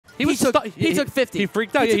He took 50. He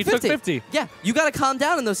freaked out. He took 50. Yeah, you got to calm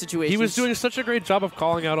down in those situations. He was doing such a great job of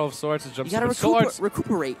calling out all of Soul Arts' jumps. You got to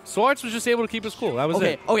recuperate. Soul Arts was just able to keep us cool. That was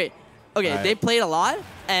it. Okay. Right. They played a lot,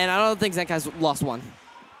 and I don't think Zenkai's lost one.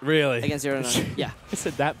 Really? Against ZeroTwoNone. Yeah. Is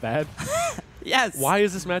it that bad? Yes. Why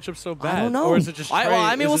is this matchup so bad? I don't know. Or is it just Trey?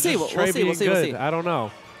 I mean, we'll see. We'll see. I don't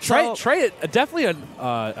know. So, Trey, definitely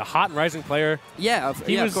a hot and rising player. Yeah,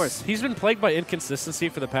 of course. He's been plagued by inconsistency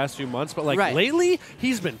for the past few months, but like lately,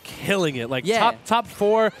 he's been killing it. Like top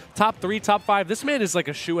 4, top 3, top 5. This man is like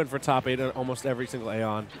a shoo-in for top 8 in almost every single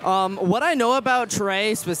AON. What I know about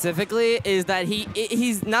Trey specifically is that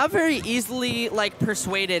he's not very easily like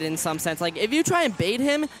persuaded in some sense. Like if you try and bait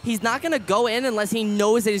him, he's not gonna go in unless he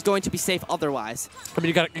knows that he's going to be safe otherwise. I mean,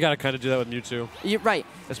 you gotta kind of do that with Mewtwo. You're right.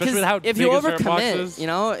 Especially with how if big you his box overcommit, is. you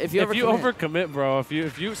know, if you overcommit, bro, if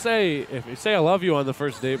you say I love you on the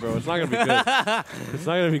first date, bro, it's not gonna be good. It's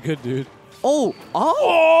not gonna be good, dude. Oh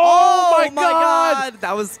my god,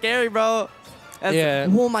 that was scary, bro.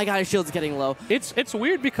 Oh my god, his shield's getting low. It's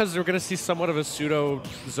weird because we're gonna see somewhat of a pseudo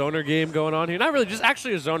zoner game going on here. Not really, just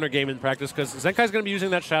actually a zoner game in practice because Zenkai's gonna be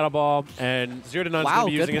using that Shadow Ball and ZeroTwoNone's gonna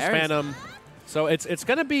be using his Phantom. So it's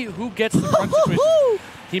gonna be who gets the front situation.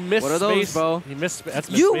 He missed what are space. Those, bro? He missed. That's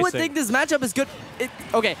you would think this matchup is good.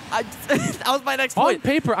 Okay, that was my next point. On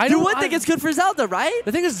paper, you would think it's good for Zelda, right?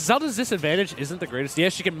 The thing is, Zelda's disadvantage isn't the greatest.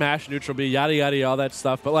 Yes, she can mash neutral B, yada yada, all that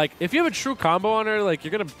stuff. But like, if you have a true combo on her, like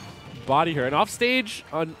you're gonna body her. And off stage,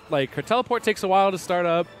 on like her teleport takes a while to start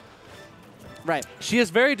up. Right. She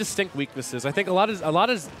has very distinct weaknesses. I think a lot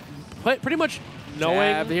is pretty much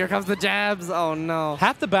knowing. Here comes the jabs. Oh no.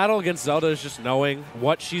 Half the battle against Zelda is just knowing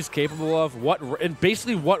what she's capable of, and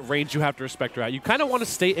basically what range you have to respect her at. You kind of want to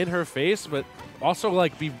stay in her face, but also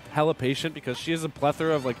like be hella patient because she has a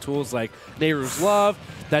plethora of like tools like Nehru's Love.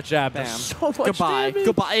 That jab does so much damage.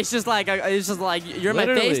 Goodbye. It's just like you're Literally.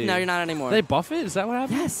 in my face, now you're not anymore. Did they buff it? Is that what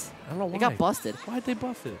happened? Yes. I don't know why. It got busted. Why'd they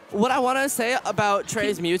buff it? What I want to say about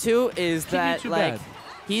Trey's Mewtwo is that like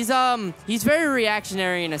he's very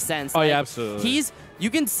reactionary in a sense. Oh yeah, absolutely. You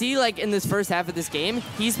can see, like, in this first half of this game,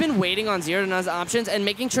 he's been waiting on ZeroTwoNone's options and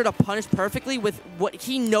making sure to punish perfectly with what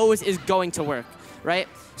he knows is going to work, right?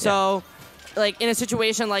 So, like, in a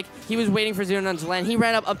situation, like, he was waiting for ZeroTwoNone to land. He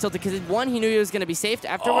ran up tilt because, one, he knew he was going to be safe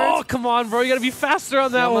afterwards. Oh, come on, bro. You got to be faster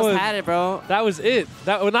on that one. Almost had it, bro. That was it.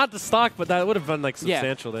 Well, not the stock, but that would have been, like,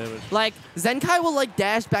 substantial damage. Like, Zenkai will, like,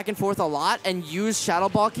 dash back and forth a lot and use Shadow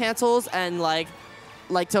Ball cancels and, like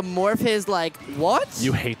to morph his, like, what?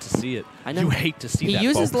 You hate to see it. I know. You hate to see that, He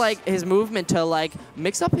uses, folks. like, his movement to, like,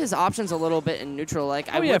 mix up his options a little bit in neutral.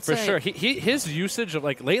 Like, oh, yeah, for sure. His usage of,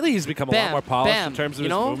 like, lately he's become a lot more polished in terms of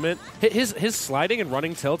his movement. His sliding and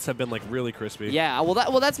running tilts have been, like, really crispy. Yeah, well,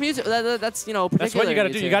 that's Mewtwo. That's, you know, particularly That's what you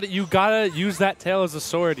got to do. You got to use that tail as a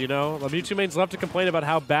sword, you know? The Mewtwo mains love to complain about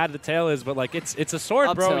how bad the tail is, but, like, it's a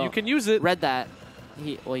sword, bro. You can use it. Read that.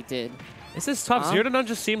 He did. This is tough. ZeroTwoNone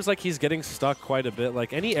just seems like he's getting stuck quite a bit.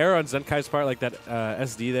 Like, any error on Zenkai's part, like that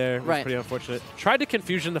SD there, was pretty unfortunate. Tried to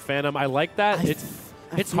confusion the Phantom. I like that.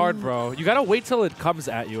 It's hard, bro. You got to wait till it comes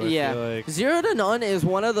at you, I feel like. ZeroTwoNone is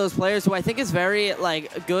one of those players who I think is very,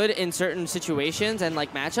 like, good in certain situations and,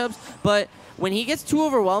 like, matchups, but when he gets too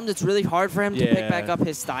overwhelmed, it's really hard for him to pick back up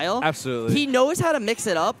his style. Absolutely. He knows how to mix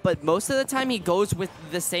it up, but most of the time he goes with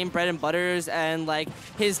the same bread and butters, and like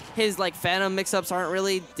his like Phantom mix-ups aren't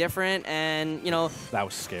really different, and you know that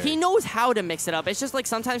was scary. He knows how to mix it up. It's just like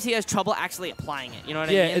sometimes he has trouble actually applying it. You know what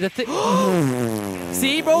I mean? Yeah.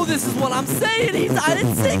 See, bro, this is what I'm saying. He's at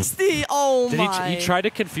 60. Oh my! He tried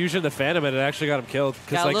to confusion the Phantom, and it actually got him killed.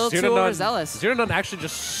 Got like, a little too overzealous. ZeroTwoNone actually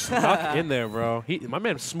just snuck in there, bro. My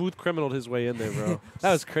man smooth criminaled his way in there, bro.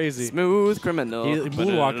 That was crazy. Smooth criminal. He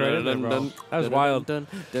moonwalked right in there, bro. That was wild. You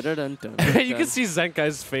can see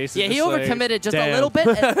Zenkai's face. Yeah, he overcommitted just a little bit.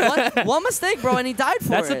 And one mistake, bro, and he died for it.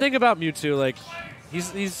 That's the thing about Mewtwo. Like,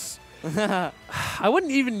 he's I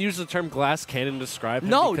wouldn't even use the term glass cannon to describe him.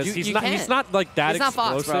 No, because you can't. He's not like that explosive.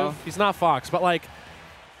 Fox, bro. He's not Fox, but like,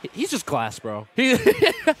 he's just glass, bro. Yo,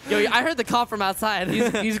 I heard the call from outside.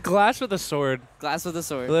 He's glass with a sword. Glass with a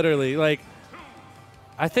sword. Literally, like.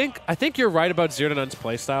 I think you're right about ZeroTwoNone's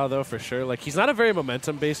playstyle, though, for sure. Like, he's not a very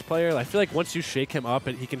momentum-based player. I feel like once you shake him up,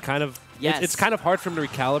 he can kind of... Yes. It's kind of hard for him to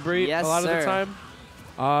recalibrate a lot of the time.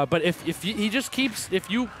 But if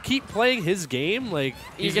you keep playing his game, like,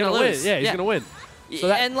 he's going to win. Yeah, he's going to win.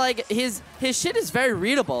 So and, like, his shit is very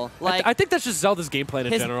readable. Like, I think that's just Zelda's game plan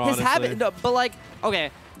in general, honestly. Habit, no, but, like,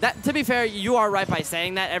 okay, to be fair, you are right by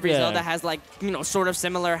saying that. Every Zelda has, like, you know, sort of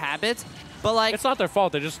similar habits. But like, it's not their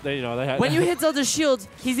fault. They had. When you hit Zelda's shields,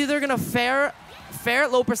 he's either gonna fair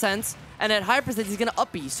at low percents, and at high percents he's gonna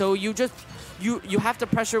up B. So you you have to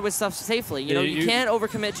pressure with stuff safely. You know, you can't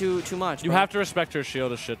overcommit too much. You bro. have to respect her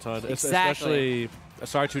shield a shit ton. Exactly. Especially,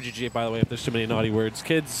 sorry 2GG by the way if there's too many naughty words.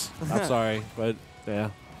 Kids, I'm sorry, but yeah.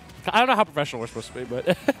 I don't know how professional we're supposed to be, but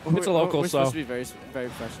it's a local, we're so. supposed to be very, very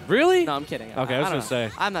professional. Really? No, I'm kidding. Okay, I was going to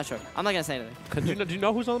say. I'm not sure. I'm not going to say anything. Do you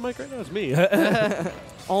know who's on the mic right now? It's me.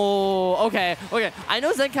 Oh, okay. I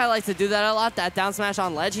know Zenkai likes to do that a lot, that down smash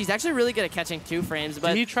on ledge. He's actually really good at catching 2 frames. But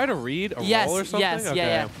did he try to read a roll or something? Yes, okay.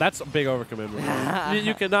 yeah. That's a big overcommitment.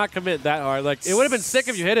 you cannot commit that hard. Like, it would have been sick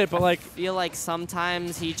if you hit it, but like. I feel like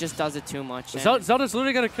sometimes he just does it too much. Zelda's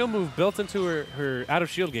literally got a kill move built into her out of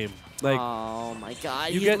shield game. Like, oh my god,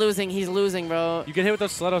 he's losing, bro. You get hit with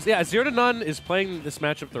those stilettos. Yeah, ZeroTwoNone is playing this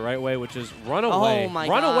matchup the right way, which is run away. Oh my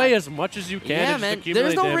run god. away as much as you can. Yeah, and man. Just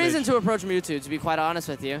There's no damage. reason to approach Mewtwo, to be quite honest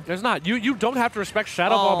with you. There's not. You don't have to respect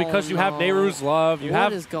Shadow Ball because you have Nehru's love.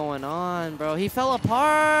 What is going on, bro? He fell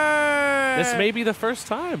apart. This may be the first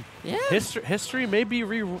time. Yeah. History may be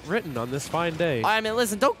rewritten on this fine day. I mean,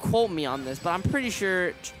 listen, don't quote me on this, but I'm pretty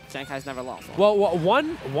sure Zenkai's never lost. Well,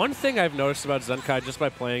 one thing I've noticed about Zenkai just by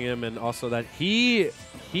playing him, and also that he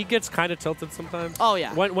gets kind of tilted sometimes. Oh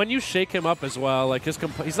yeah. When you shake him up as well, like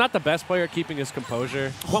he's not the best player at keeping his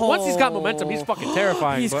composure. Once he's got momentum, he's fucking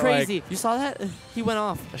terrifying. He's but crazy. Like, you saw that? He went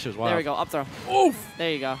off. that shit was wild. There we go. Up throw. Oof.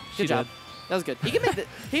 There you go. Good She job. did. That was good. He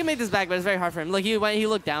can make this back, but it's very hard for him. Look, he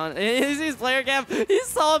looked down. His player cam. He's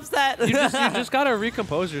so upset. You just gotta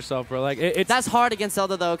recompose yourself, bro. Like that's hard against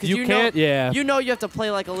Zelda though, because you can't. know, you know you have to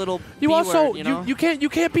play like a little. You also you know? you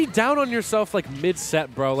can't be down on yourself like mid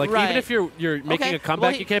set, bro. Like even if you're making a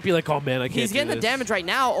comeback, you can't be like, oh man, I can't. He's getting the damage right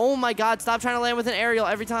now. Oh my god! Stop trying to land with an aerial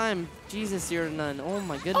every time. Jesus, ZeroTwoNone. Oh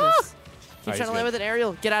my goodness. Keep trying to land with an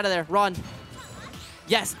aerial. Get out of there. Run.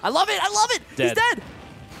 Yes, I love it. I love it. Dead. He's dead.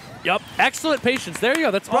 Yep. Excellent patience. There you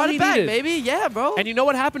go. That's all Brought he it back, needed. baby. Yeah, bro. And you know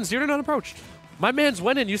what happened? ZeroTwoNone approached. My man's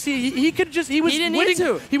winning. You see, he could just he was didn't winning. need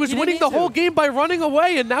to. He was winning the whole game by running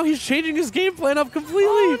away, and now he's changing his game plan up completely.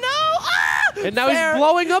 Oh no! Ah! And now he's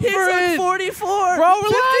blowing up he's for at it. 44. Bro,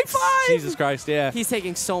 relax. 55. Jesus Christ, yeah. He's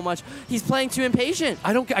taking so much. He's playing too impatient.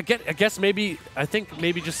 I guess maybe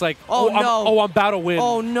just like no. I'm about to win.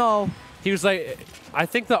 Oh no. He was like, I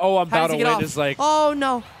think the I'm about to win is like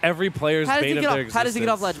no. every player's bane of their existence. How does he get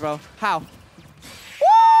off ledge, bro? How?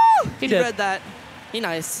 Woo! He did. read that. He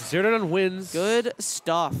nice. ZeroTwoNone wins. Good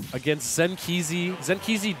stuff. Against Zenkizi.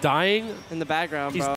 Zenkizi dying In the background, bro.